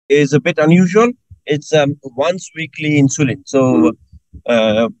is a bit unusual. It's once weekly insulin. So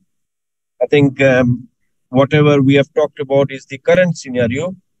uh, I think whatever we have talked about is the current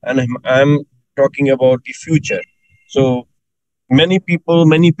scenario, and I'm talking about the future. So many people,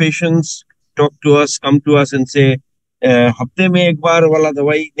 many patients talk to us, come to us and say, हफ्ते में एक बार वाला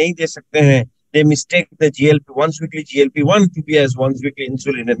दवाई नहीं दे सकते हैं. They mistake the GLP once weekly GLP-1 to be as once weekly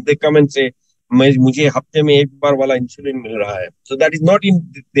insulin, and they come and say, मुझे हफ्ते में एक बार वाला insulin मिल रहा है. So that is not in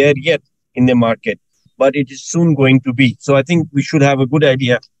there yet in the market, but it is soon going to be. So I think we should have a good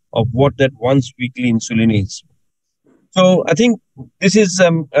idea of what that once weekly insulin is. So I think this is a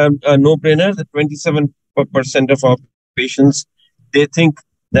no-brainer. The 27% of our patients, they think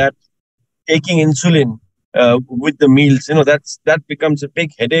that taking insulin with the meals, that becomes a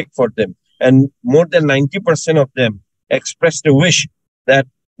big headache for them. And more than 90% of them expressed a wish that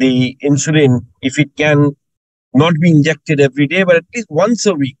the insulin, if it can not be injected every day, but at least once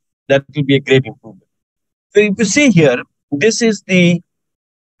a week, that will be a great improvement. So if you see here, this is the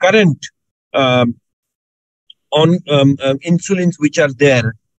current um, on insulins which are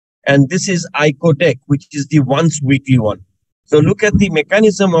there, and this is icodec, which is the once weekly one. So look at the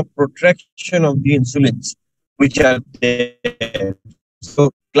mechanism of protraction of the insulins which are there.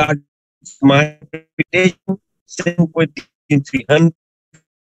 So my with 300,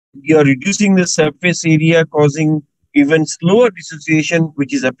 you're reducing the surface area, causing even slower dissociation,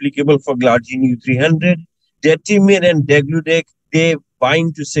 which is applicable for glargine U300. Detimir and degludec, they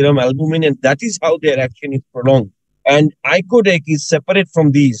bind to serum albumin, and that is how their action is prolonged. And icodec is separate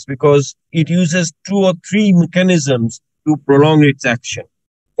from these because it uses 2 or 3 mechanisms to prolong its action.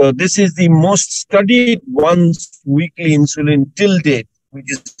 So this is the most studied once weekly insulin till date,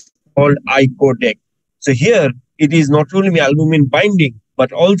 which is called icodec. So here it is not only albumin binding,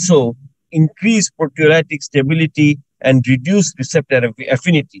 but also increase proteolytic stability and reduce receptor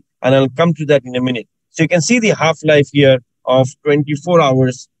affinity. And I'll come to that in a minute. So you can see the half-life here of 24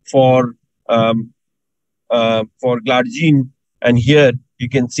 hours for glargine, and here you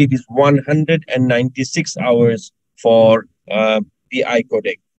can see this 196 hours for the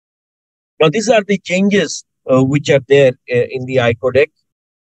icodec. Now these are the changes which are there in the icodec.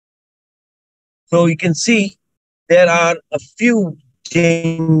 So you can see there are a few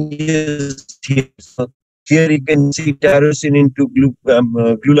changes here. So here you can see tyrosine into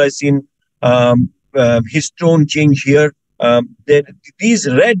glucine, histone change here. These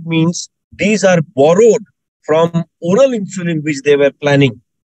red means these are borrowed from oral insulin which they were planning.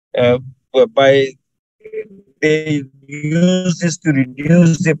 They use this to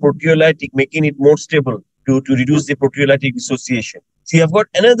reduce the proteolytic, making it more stable to reduce the proteolytic dissociation. So you have got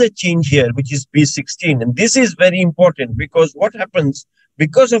another change here, which is B16. And this is very important because what happens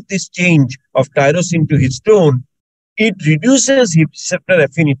because of this change of tyrosine to histone, it reduces receptor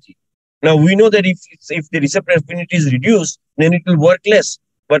affinity. Now we know that if the receptor affinity is reduced, then it will work less.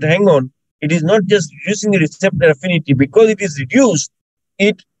 But hang on, it is not just reducing the receptor affinity. Because it is reduced,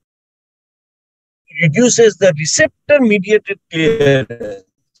 it reduces the receptor-mediated clearance.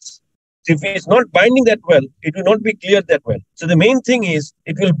 So if it's not binding that well, it will not be cleared that well. So the main thing is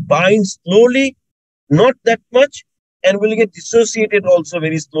it will bind slowly, not that much, and will get dissociated also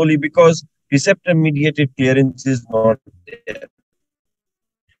very slowly because receptor-mediated clearance is not there.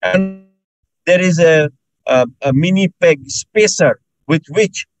 And there is a mini peg spacer with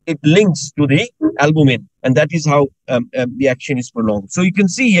which it links to the albumin, and that is how the action is prolonged. So you can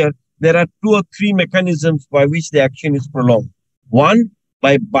see here, there are 2 or 3 mechanisms by which the action is prolonged. One,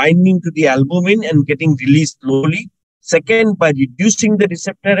 by binding to the albumin and getting released slowly. Second, by reducing the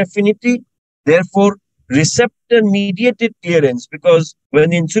receptor affinity. Therefore, receptor-mediated clearance, because when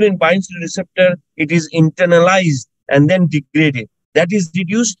the insulin binds to the receptor, it is internalized and then degraded. That is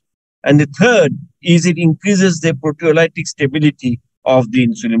reduced. And the third is it increases the proteolytic stability of the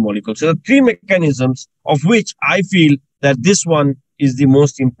insulin molecule. So the 3 mechanisms, of which I feel that this one is the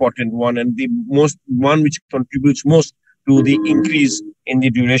most important one and the most one which contributes most to the increase in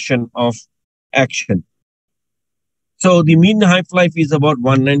the duration of action. So the mean half-life is about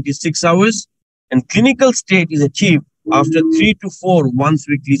 196 hours, and clinical state is achieved after 3 to 4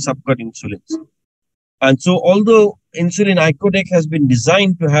 once-weekly subcut insulins. And so although insulin icodec has been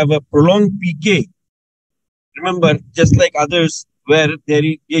designed to have a prolonged PK, remember, just like others where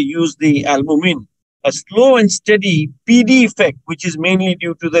they use the albumin, a slow and steady PD effect, which is mainly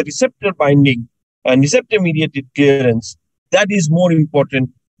due to the receptor binding and receptor-mediated clearance, that is more important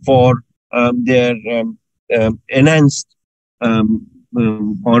for their enhanced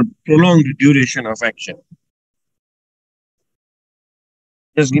or prolonged duration of action.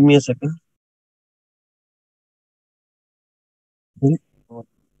 Just give me a second.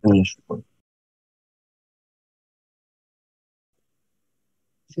 Yes.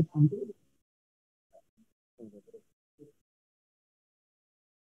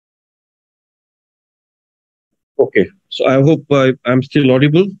 Okay, so I hope I'm still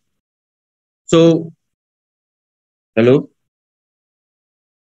audible. So, hello.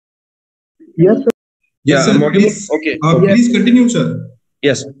 Yes, sir. Yeah, Yes, I'm sir. audible. Please, Okay. Okay. please continue, sir.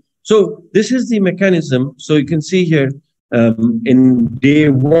 Yes. So this is the mechanism. So you can see here in day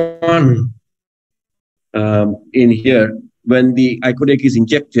one in here when the icodec is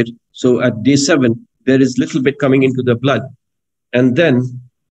injected. So at day 7, there is little bit coming into the blood, and then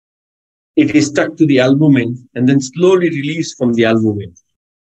it is stuck to the albumin and then slowly released from the albumin.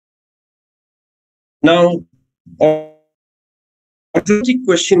 Now, automatic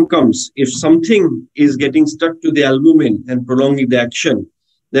question comes, if something is getting stuck to the albumin and prolonging the action,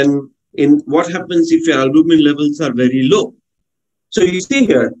 then in what happens if your albumin levels are very low? So you see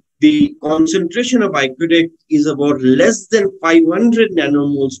here, the concentration of icodec is about less than 500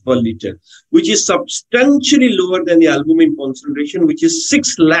 nanomoles per liter, which is substantially lower than the albumin concentration, which is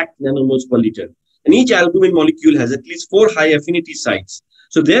 6 lakh nanomoles per liter. And each albumin molecule has at least 4 high affinity sites.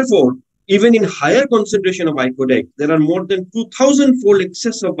 So therefore, even in higher concentration of icodec, there are more than 2,000-fold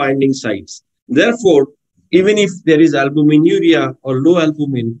excess of binding sites. Therefore, even if there is albuminuria or low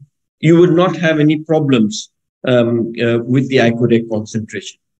albumin, you would not have any problems with the icodec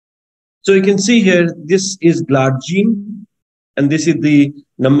concentration. So you can see here, this is glargine, and this is the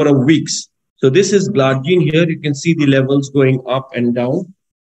number of weeks. So this is glargine here. You can see the levels going up and down.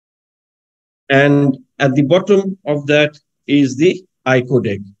 And at the bottom of that is the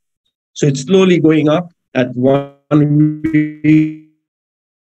icodec. So it's slowly going up at 1 week,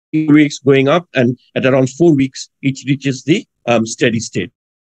 weeks going up, and at around 4 weeks, it reaches the steady state.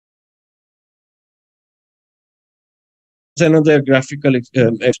 Another graphical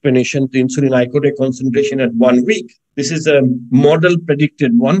explanation, the insulin icodec concentration at 1 week. This is a model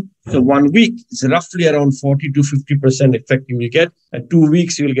predicted one. So 1 week is roughly around 40 to 50% effect you will get. At 2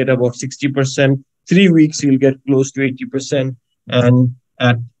 weeks, you will get about 60%. 3 weeks, you will get close to 80%. And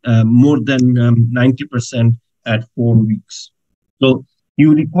at more than 90% at 4 weeks. So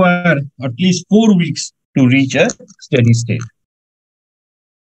you require at least 4 weeks to reach a steady state.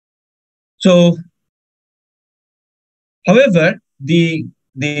 So however, the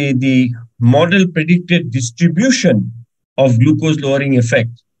model predicted distribution of glucose lowering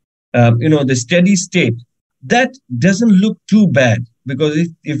effect, the steady state, that doesn't look too bad, because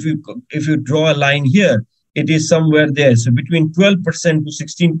if you draw a line here, it is somewhere there. So between 12% to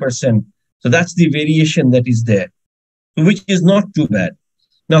 16%. So that's the variation that is there, which is not too bad.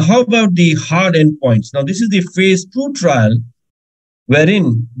 Now, how about the hard endpoints? Now, this is the phase 2 trial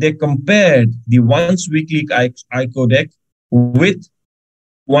wherein they compared the once weekly icodec with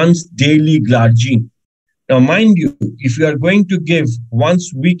once daily glargine. Now, mind you, if you are going to give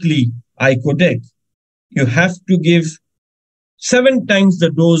once weekly icodec, you have to give 7 times the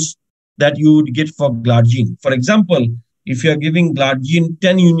dose that you would get for glargine. For example, if you are giving glargine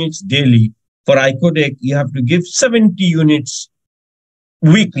 10 units daily, for icodec, you have to give 70 units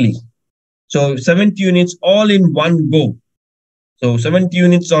weekly. So 70 units all in one go. So 70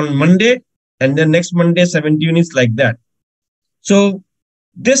 units on Monday, and then next Monday, 70 units, like that. So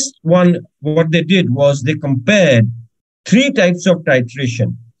this one, what they did was they compared 3 types of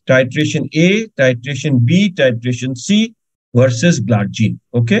titration: titration A, titration B, titration C versus glargine.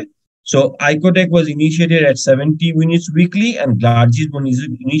 Okay. So icodec was initiated at 70 units weekly, and glargine was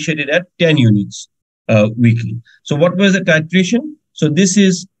initiated at 10 units weekly. So what was the titration? So this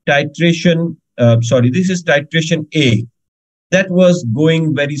is titration, this is titration A. That was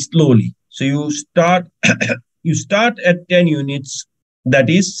going very slowly. So you start you start at 10 units, that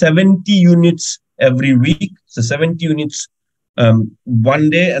is 70 units every week. So 70 units one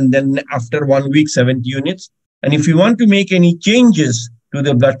day, and then after 1 week, 70 units. And if you want to make any changes to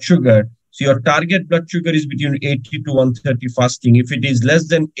the blood sugar, so your target blood sugar is between 80 to 130 fasting. If it is less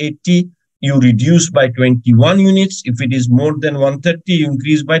than 80, you reduce by 21 units. If it is more than 130, you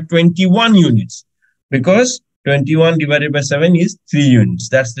increase by 21 units, because 21 divided by 7 is 3 units.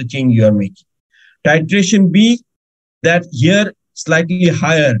 That's the change you are making. Titration B, that here slightly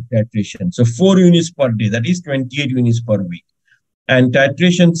higher titration. So 4 units per day, that is 28 units per week. And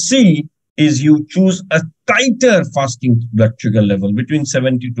titration C is you choose a tighter fasting blood sugar level between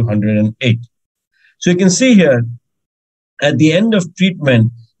 70 to 108. So you can see here, at the end of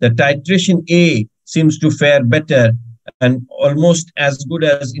treatment, the titration A seems to fare better and almost as good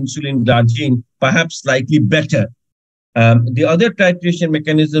as insulin glargine, perhaps slightly better. The other titration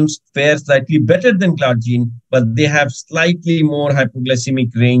mechanisms fare slightly better than glargine, but they have slightly more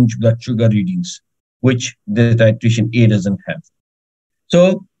hypoglycemic range blood sugar readings, which the titration A doesn't have.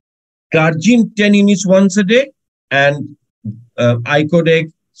 So glargine 10 units once a day and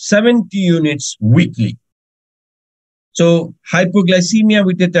icodec 70 units weekly. So hypoglycemia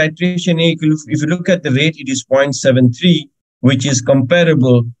with the titration A, if you look at the rate, it is 0.73, which is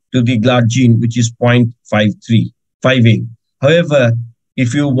comparable to the glargine, which is 0.58. However,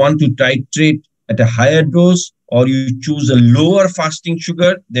 if you want to titrate at a higher dose or you choose a lower fasting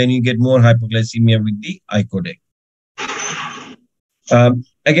sugar, then you get more hypoglycemia with the icodec.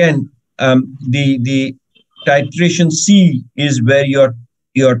 Again, the titration C is where you're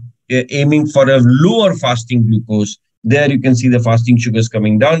aiming for a lower fasting glucose. There you can see the fasting sugars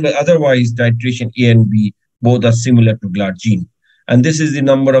coming down, but otherwise titration A and B both are similar to glargine. And this is the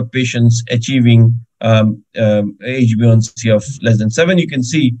number of patients achieving HbA1c of less than 7. You can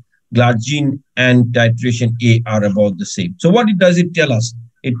see glargine and titration A are about the same. So what does it tell us?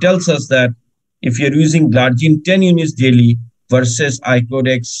 It tells us that if you're using glargine 10 units daily versus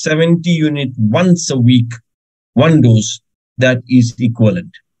icodec 70 units once a week, one dose, that is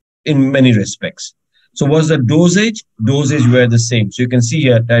equivalent in many respects. So what's the dosage? Dosage were the same. So you can see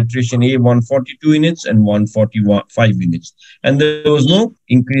here titration A 142 units and 145 units. And there was no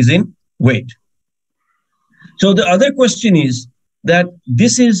increase in weight. So the other question is that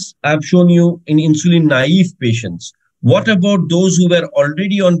this is, I've shown you in insulin naive patients. What about those who were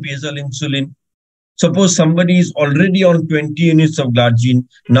already on basal insulin? Suppose somebody is already on 20 units of glargine.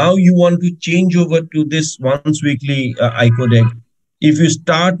 Now you want to change over to this once weekly icodec. If you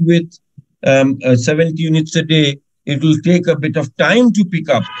start with 70 units a day, it will take a bit of time to pick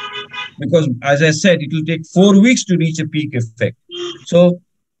up because, as I said, it will take 4 weeks to reach a peak effect. So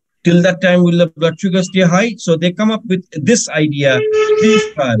till that time, will the blood sugar stay high? So they come up with this idea,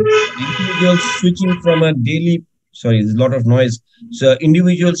 this trial, individuals switching from a daily, sorry, there's a lot of noise. So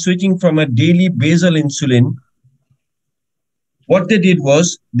individuals switching from a daily basal insulin, what they did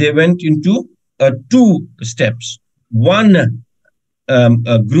was they went into 2 steps. One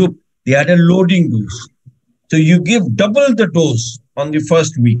group, they had a loading dose. So you give double the dose on the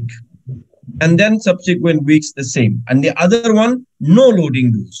first week and then subsequent weeks the same. And the other one, no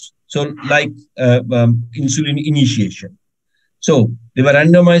loading dose. So like insulin initiation. So they were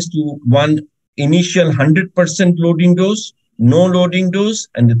randomized to one initial 100% loading dose, no loading dose,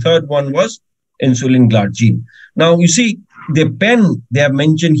 and the third one was insulin glargine. Now you see the pen they have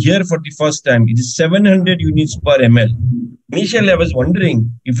mentioned here for the first time, it is 700 units per ml. Initially, I was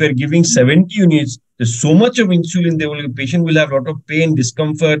wondering if you're giving 70 units, there's so much of insulin, the patient will have a lot of pain,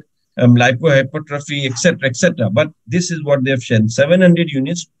 discomfort, lipohypertrophy, etc., etc. But this is what they've shown, 700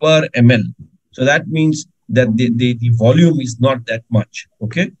 units per ml. So that means that the volume is not that much.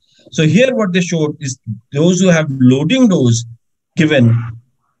 Okay. So here what they showed is those who have loading dose given,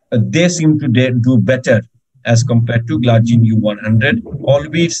 they seem to do better as compared to glargine U100,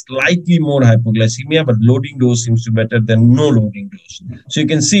 albeit slightly more hypoglycemia, but loading dose seems to be better than no loading dose. So you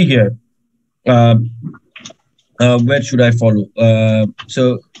can see here, where should I follow?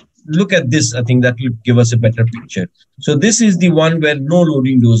 So look at this, I think that will give us a better picture. So this is the one where no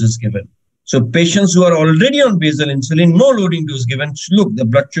loading dose is given. So patients who are already on basal insulin, no loading dose given, look, the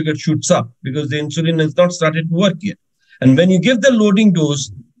blood sugar shoots up because the insulin has not started to work yet. And when you give the loading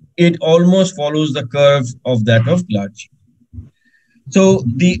dose, it almost follows the curve of that of glargine. So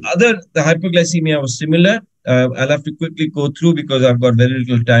the hypoglycemia was similar. I'll have to quickly go through because I've got very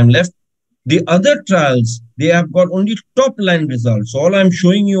little time left. The other trials, they have got only top line results. So all I'm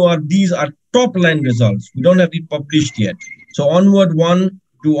showing you are these are top line results. We don't have it published yet. So onward 1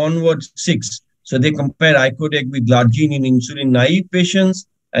 to onward 6. So they compare icodec with glargine in insulin naive patients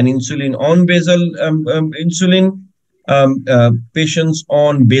and insulin on basal insulin. Patients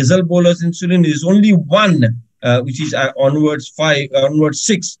on basal bolus insulin is only one, which is onwards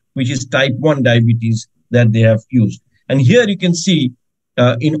 6, which is type 1 diabetes that they have used. And here you can see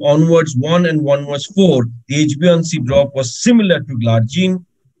in onwards 1 and onwards 4, the HbA1c drop was similar to glargine.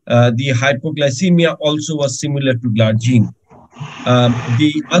 The hypoglycemia also was similar to glargine.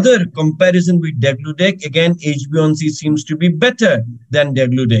 The other comparison with degludec, again, HbA1c seems to be better than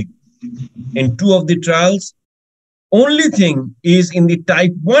degludec. In 2 of the trials, only thing is in the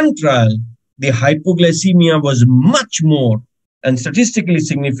type 1 trial, the hypoglycemia was much more and statistically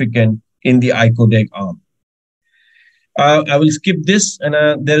significant in the icodec arm. I will skip this,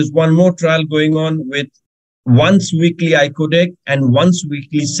 and there is one more trial going on with once weekly icodec and once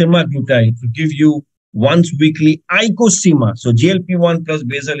weekly semaglutide to give you once weekly icosema. So GLP-1 plus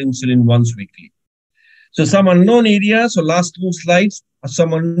basal insulin once weekly. So some unknown areas, so last two slides,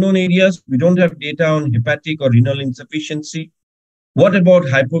 some unknown areas, we don't have data on hepatic or renal insufficiency. What about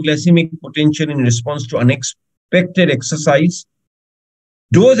hypoglycemic potential in response to unexpected exercise?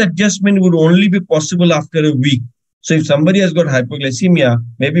 Dose adjustment would only be possible after a week. So if somebody has got hypoglycemia,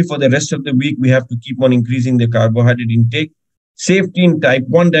 maybe for the rest of the week, we have to keep on increasing the carbohydrate intake. Safety in type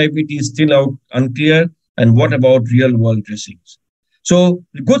 1 diabetes still unclear. And what about real world dressings? So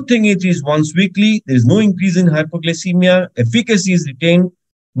the good thing is once weekly, there is no increase in hypoglycemia, efficacy is retained,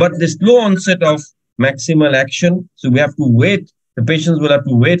 but the slow onset of maximal action. So we have to wait. The patients will have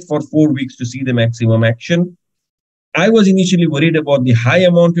to wait for 4 weeks to see the maximum action. I was initially worried about the high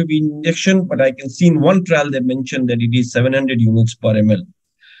amount of injection, but I can see in one trial they mentioned that it is 700 units per ml.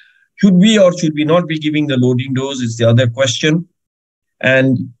 Should we or should we not be giving the loading dose is the other question.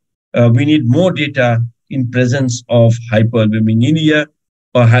 And we need more data in presence of hyperalbuminemia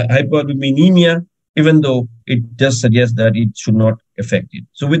or hyperalbuminemia, even though it does suggest that it should not affect it.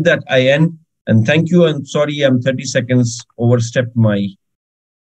 So with that, I end and thank you. And sorry, I'm 30 seconds overstepped my